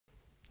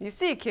You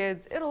see,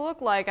 kids, it'll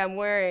look like I'm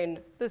wearing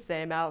the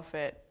same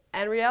outfit.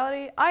 And in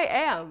reality, I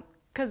am,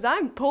 'cause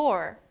I'm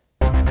poor.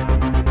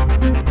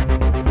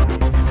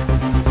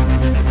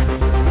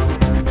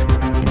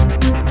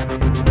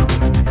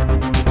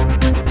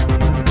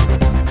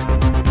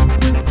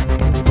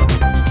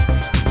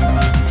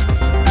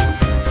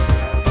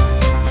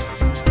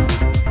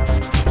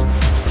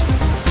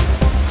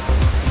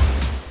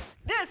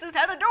 This is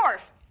Heather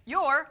Dorff,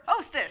 your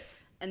hostess.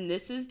 And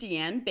this is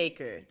Deann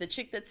Baker, the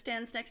chick that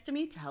stands next to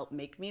me to help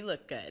make me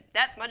look good.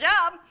 That's my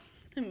job.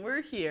 And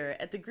we're here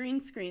at the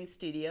Green Screen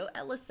Studio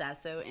at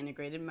LaSasso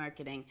Integrated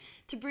Marketing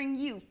to bring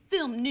you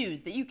film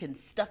news that you can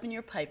stuff in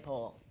your pipe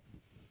hole.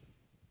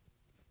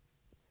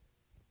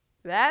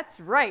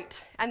 That's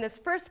right. And this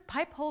first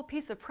pipe hole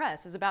piece of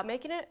press is about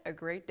making it a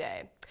great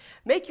day.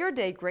 Make your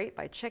day great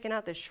by checking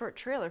out this short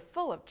trailer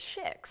full of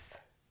chicks.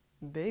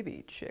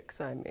 Baby chicks,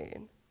 I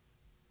mean.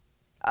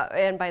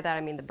 And by that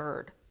I mean the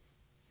bird.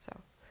 So,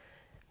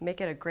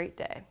 make it a great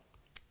day.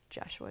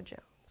 Joshua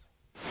Jones.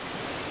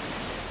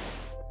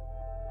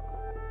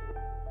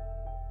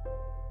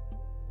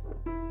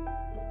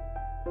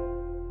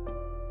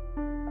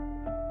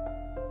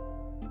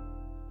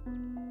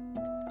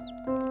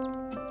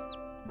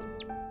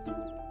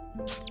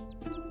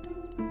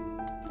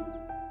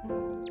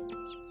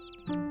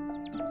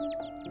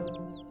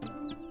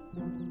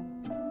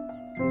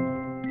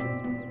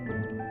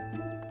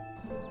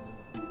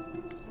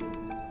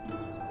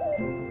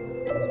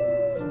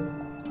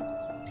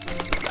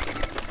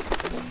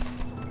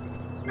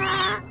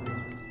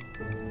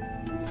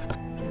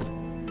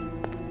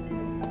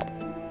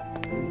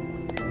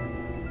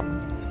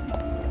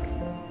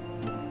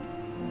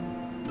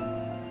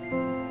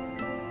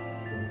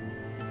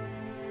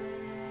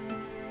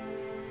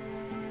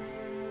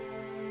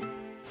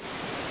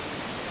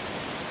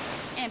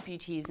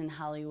 Amputees in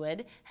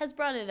Hollywood has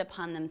brought it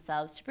upon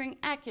themselves to bring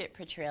accurate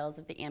portrayals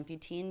of the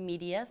amputee in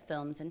media,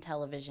 films, and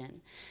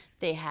television.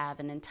 They have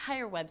an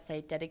entire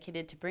website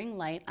dedicated to bring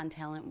light on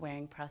talent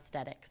wearing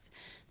prosthetics.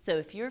 So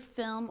if your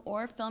film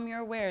or film you're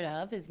aware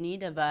of is in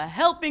need of a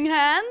helping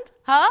hand,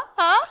 hand,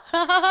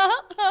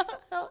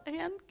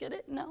 get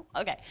it? No?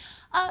 Okay.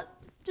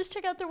 Just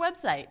check out their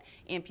website,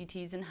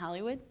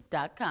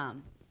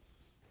 amputeesinhollywood.com.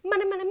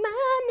 Money, money,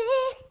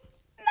 money.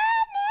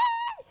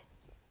 Money.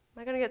 Am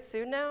I gonna get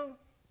sued now?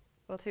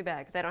 Well, too bad,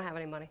 because I don't have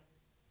any money.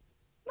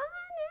 Money.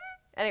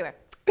 Anyway,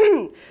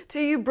 to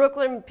you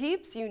Brooklyn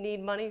peeps, you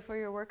need money for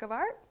your work of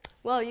art?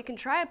 Well, you can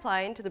try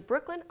applying to the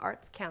Brooklyn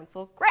Arts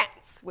Council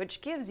grants, which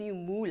gives you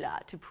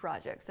moolah to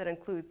projects that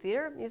include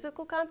theater,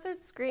 musical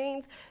concerts,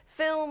 screenings,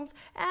 films,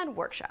 and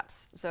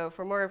workshops. So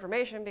for more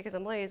information, because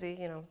I'm lazy,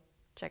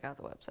 check out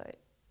the website.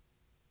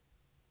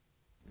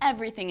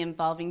 Everything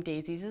involving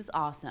daisies is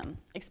awesome,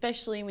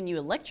 especially when you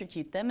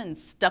electrocute them and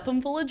stuff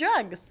them full of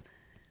drugs.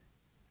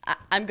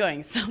 I'm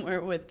going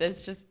somewhere with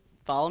this, just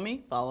follow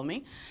me, follow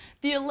me.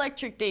 The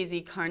Electric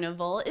Daisy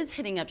Carnival is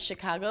hitting up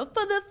Chicago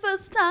for the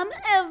first time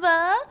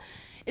ever.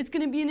 It's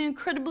gonna be an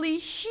incredibly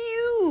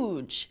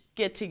huge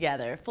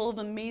get-together full of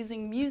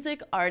amazing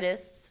music,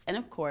 artists, and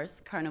of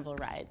course, carnival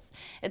rides.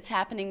 It's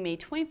happening May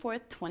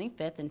 24th,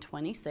 25th, and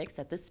 26th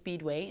at the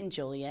Speedway in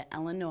Joliet,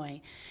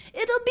 Illinois.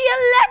 It'll be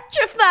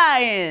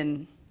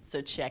electrifying,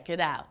 so check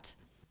it out.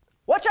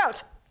 Watch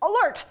out!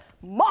 Alert!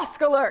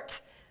 Mosque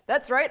alert!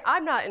 That's right,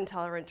 I'm not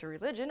intolerant to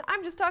religion.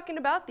 I'm just talking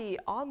about the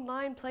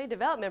online play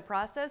development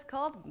process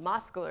called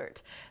Mosque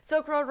Alert.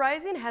 Silk Road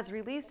Rising has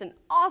released an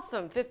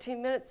awesome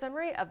 15-minute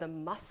summary of the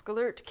Mosque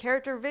Alert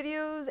character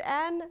videos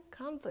and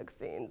conflict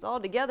scenes all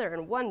together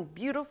in one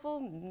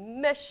beautiful,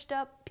 meshed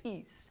up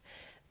piece.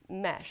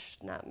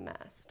 Meshed, not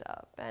messed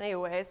up.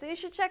 Anyway, so you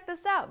should check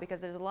this out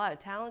because there's a lot of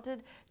talent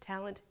in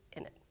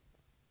it.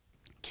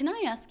 Can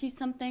I ask you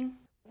something?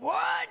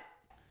 What?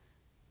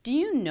 Do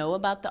you know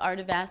about the art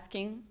of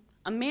asking?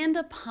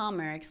 Amanda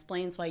Palmer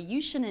explains why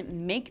you shouldn't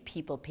make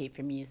people pay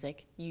for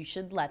music, you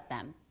should let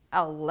them.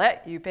 I'll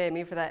let you pay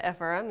me for that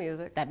FRM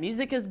music. That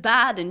music is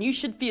bad and you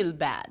should feel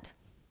bad.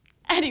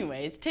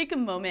 Anyways, take a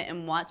moment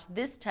and watch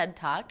this TED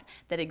Talk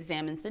that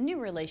examines the new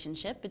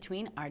relationship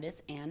between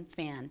artist and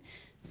fan.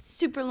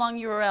 Super long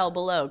URL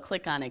below,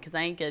 click on it because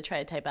I ain't gonna try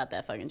to type out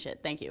that fucking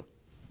shit. Thank you.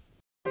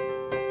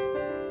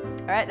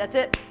 All right, that's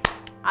it.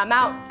 I'm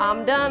out,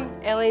 I'm done.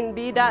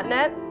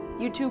 alienb.net,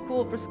 you too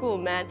cool for school,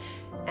 man.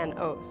 And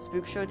oh,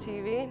 Spook Show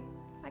TV,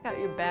 I got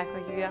your back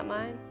like you got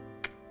mine.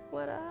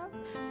 What up?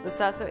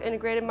 LaSasso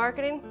Integrated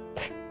Marketing,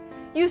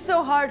 you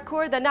so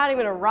hardcore that not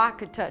even a rock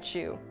could touch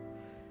you.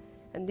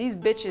 And these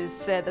bitches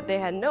said that they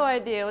had no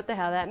idea what the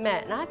hell that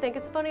meant, and I think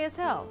it's funny as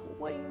hell.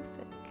 What do you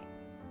think?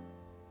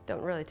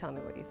 Don't really tell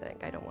me what you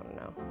think, I don't want to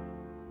know.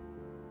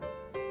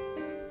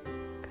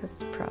 Because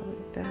it's probably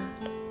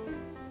bad.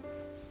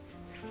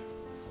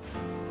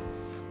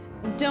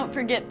 Don't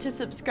forget to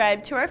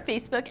subscribe to our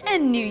Facebook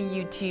and new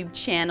YouTube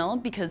channel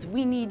because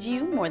we need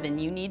you more than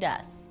you need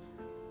us.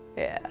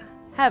 Yeah,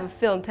 have a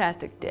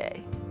filmtastic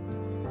day.